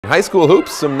high school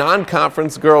hoops, some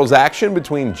non-conference girls action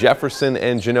between Jefferson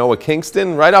and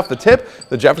Genoa-Kingston. Right off the tip,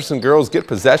 the Jefferson girls get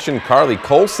possession. Carly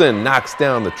Colson knocks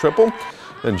down the triple.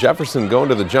 Then Jefferson going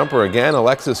to the jumper again.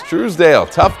 Alexis Truesdale,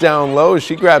 tough down low.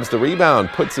 She grabs the rebound,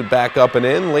 puts it back up and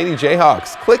in. Lady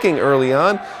Jayhawks clicking early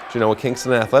on.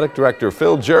 Genoa-Kingston Athletic Director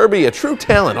Phil Jerby, a true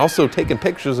talent, also taking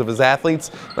pictures of his athletes.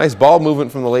 Nice ball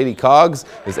movement from the Lady Cogs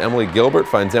as Emily Gilbert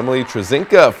finds Emily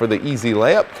Trezinka for the easy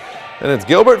layup. And it's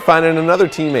Gilbert finding another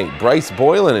teammate, Bryce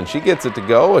Boylan, and she gets it to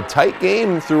go. A tight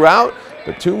game throughout,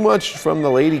 but too much from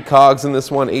the Lady Cogs in this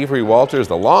one. Avery Walters,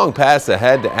 the long pass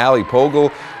ahead to Allie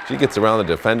Pogel. She gets around the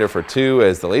defender for two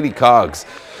as the Lady Cogs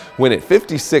win it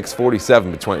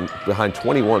 56-47 behind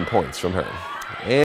 21 points from her.